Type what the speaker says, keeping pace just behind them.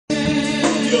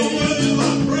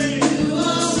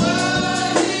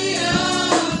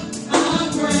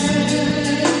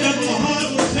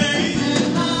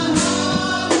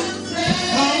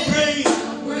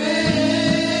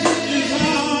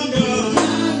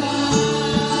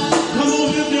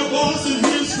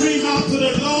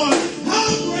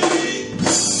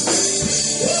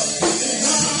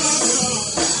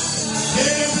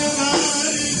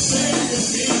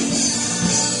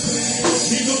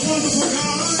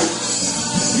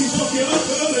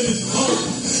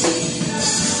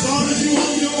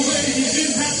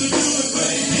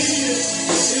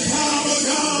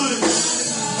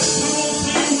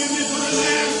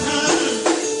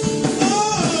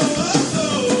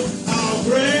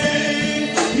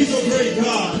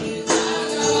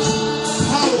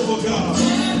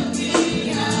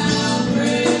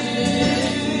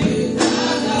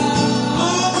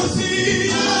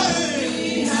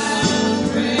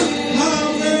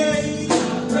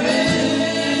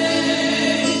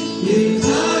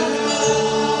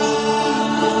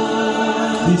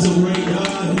He's a great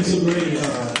God. He's a great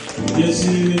God. Yes,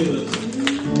 he is.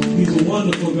 He's a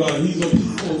wonderful God. He's a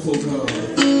powerful God.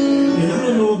 And I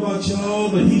don't know about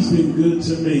y'all, but he's been good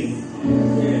to me.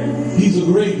 He's a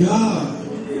great God.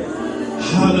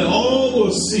 How they all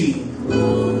will see.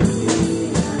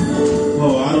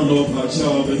 Oh, I don't know about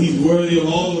y'all, but he's worthy of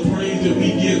all the praise that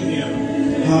we give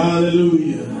him.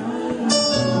 Hallelujah.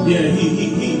 Yeah,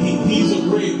 he's a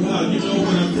great God. You know,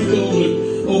 when I think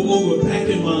over back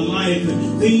in my life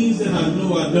and things that I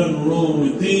know I've done wrong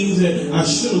and things that I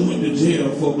should have went to jail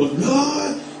for, but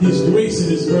God, his grace and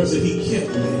his mercy, he kept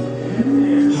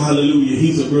me. Hallelujah.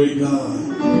 He's a great God.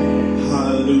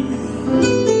 Hallelujah.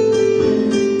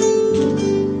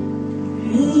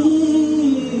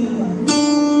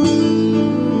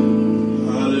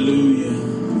 Hallelujah.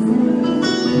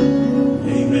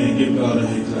 Amen. Give God a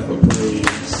hand clap of praise.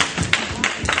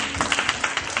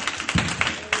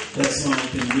 That song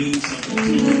can mean something to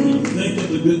you. When you think of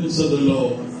the goodness of the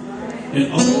Lord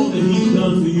and all that he's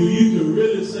done for you, you can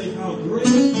really say how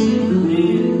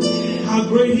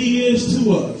great he is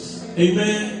to us.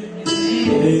 Amen.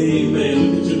 Amen.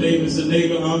 Look at your neighbor and say,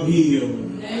 neighbor, I'm healed.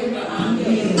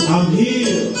 I'm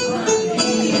healed.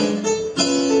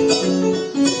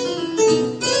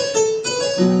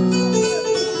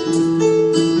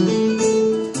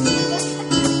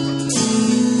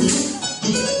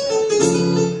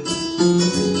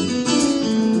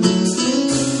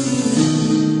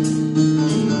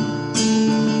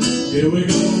 Here we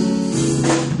go.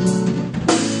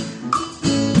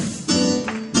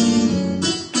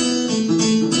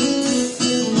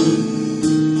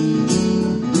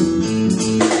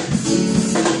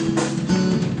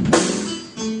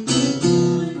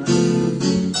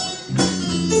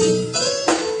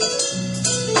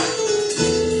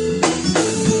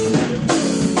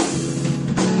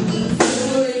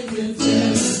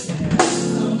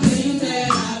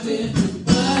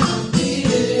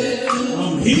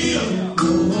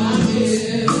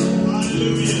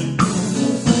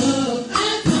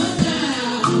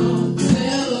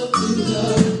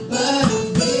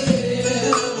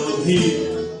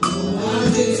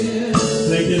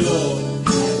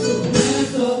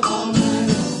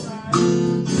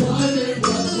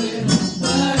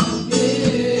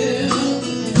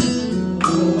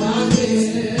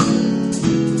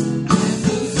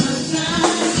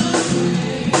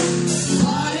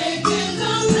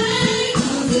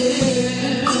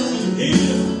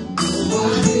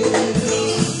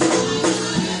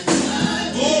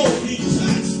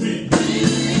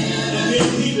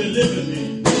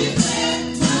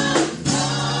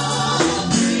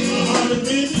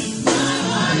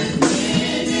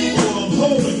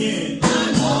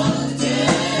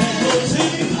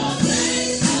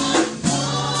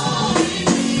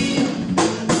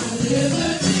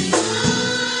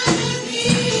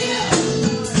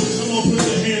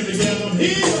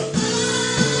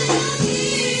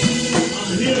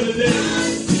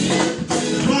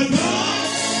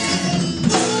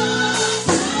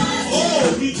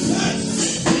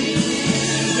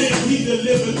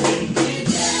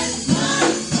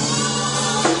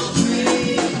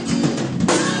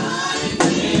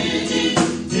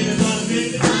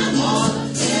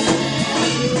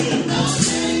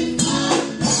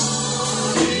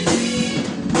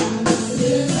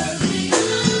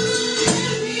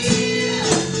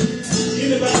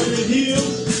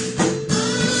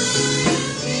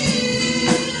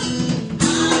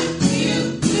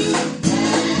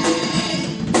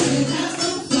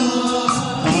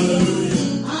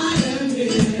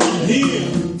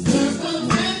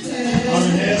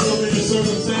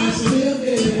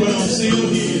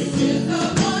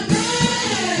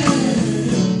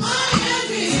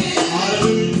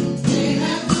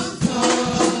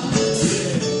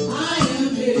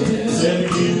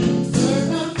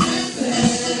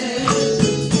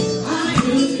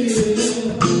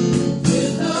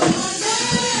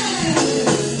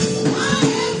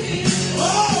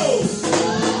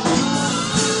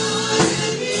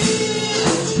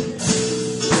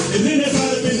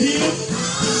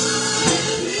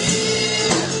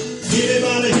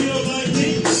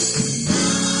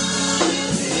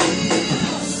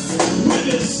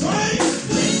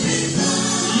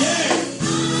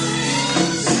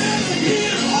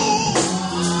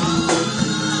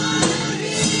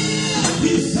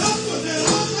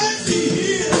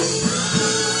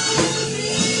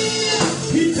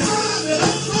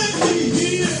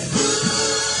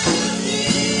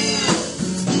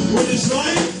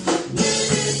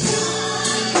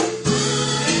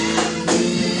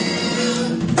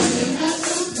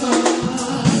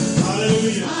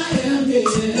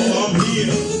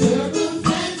 here.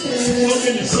 So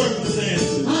many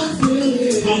circumstances.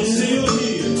 I'm still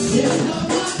here.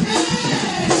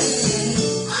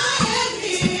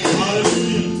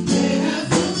 Hallelujah.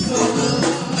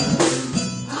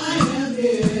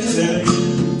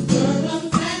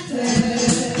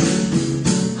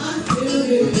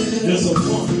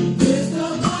 Disappointment.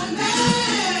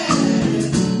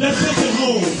 Let's take it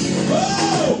home.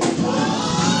 Whoa!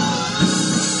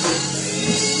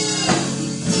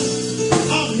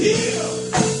 I'm here.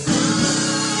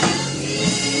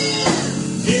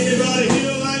 Anybody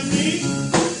here like me?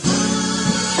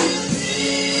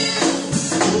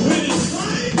 When it's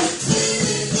right,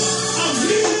 I'm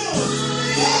here.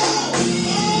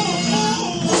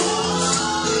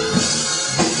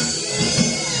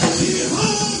 He's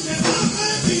home and I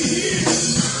might be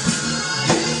here.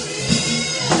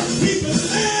 People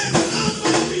land and I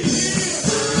might be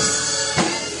here.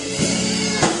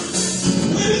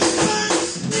 When it's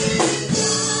right,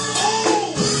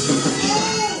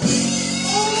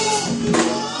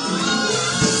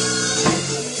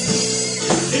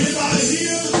 anybody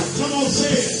here? Come on,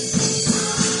 say it.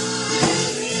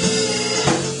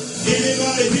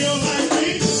 Anybody here like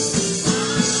me?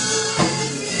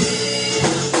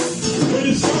 When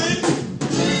it's right?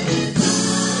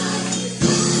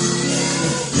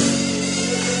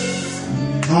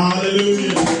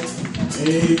 Hallelujah.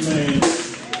 Amen.